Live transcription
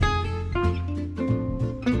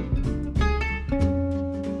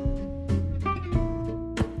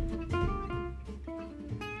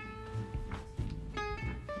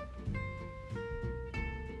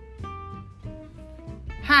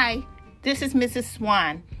Hi, this is Mrs.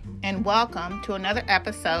 Swan, and welcome to another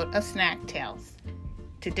episode of SnackTales.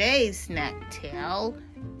 Today's snack tale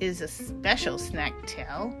is a special snack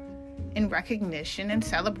tale in recognition and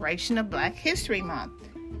celebration of Black History Month.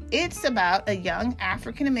 It's about a young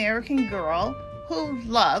African-American girl who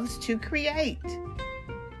loves to create.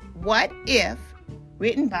 What If,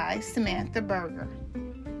 written by Samantha Berger.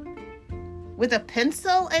 With a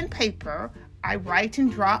pencil and paper, I write and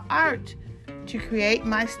draw art to create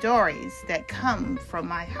my stories that come from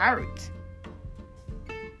my heart.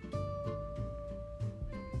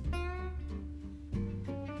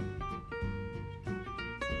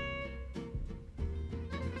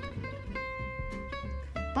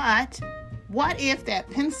 But what if that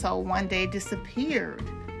pencil one day disappeared?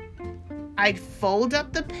 I'd fold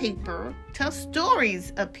up the paper till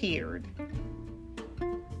stories appeared.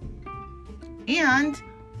 And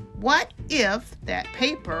what if that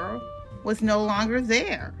paper was no longer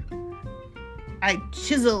there? I'd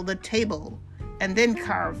chisel the table and then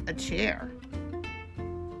carve a chair.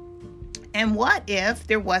 And what if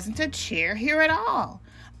there wasn't a chair here at all?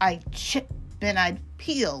 I'd chip and I'd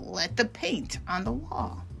peel at the paint on the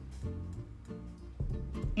wall.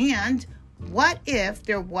 And what if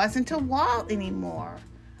there wasn't a wall anymore?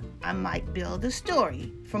 I might build a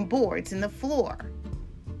story from boards in the floor.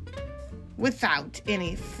 Without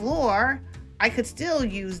any floor, I could still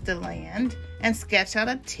use the land and sketch out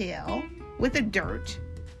a tail with the dirt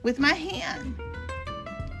with my hand.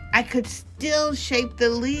 I could still shape the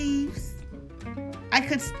leaves. I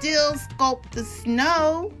could still sculpt the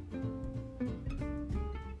snow.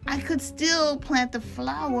 I could still plant the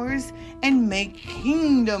flowers and make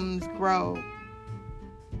kingdoms grow.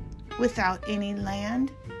 Without any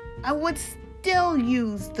land, I would still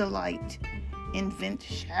use the light. Invent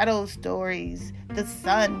shadow stories the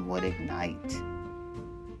sun would ignite.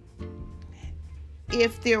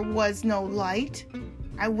 If there was no light,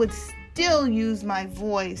 I would still use my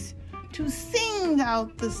voice to sing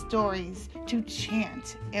out the stories, to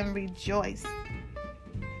chant and rejoice.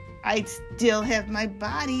 I'd still have my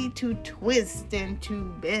body to twist and to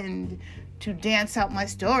bend, to dance out my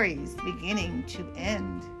stories beginning to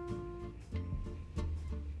end.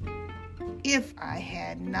 If I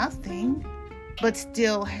had nothing, but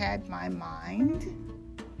still had my mind,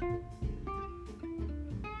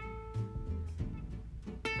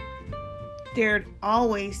 there'd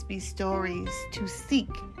always be stories to seek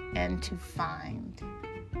and to find.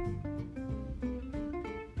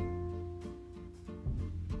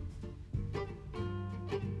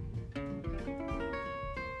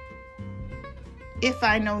 If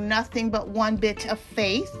I know nothing but one bit of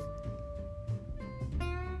faith,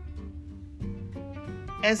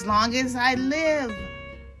 as long as I live,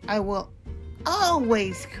 I will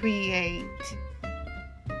always create.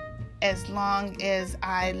 As long as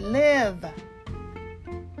I live,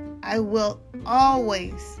 I will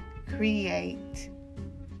always create.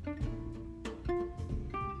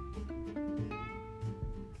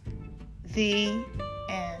 The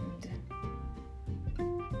end.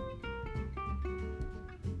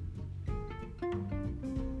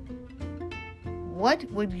 What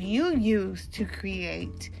would you use to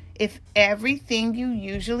create if everything you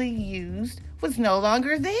usually used was no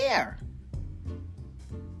longer there?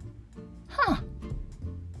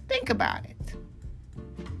 Think about it.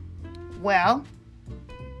 Well,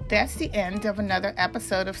 that's the end of another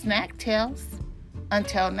episode of SnackTales.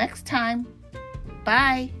 Until next time,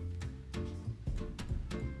 bye.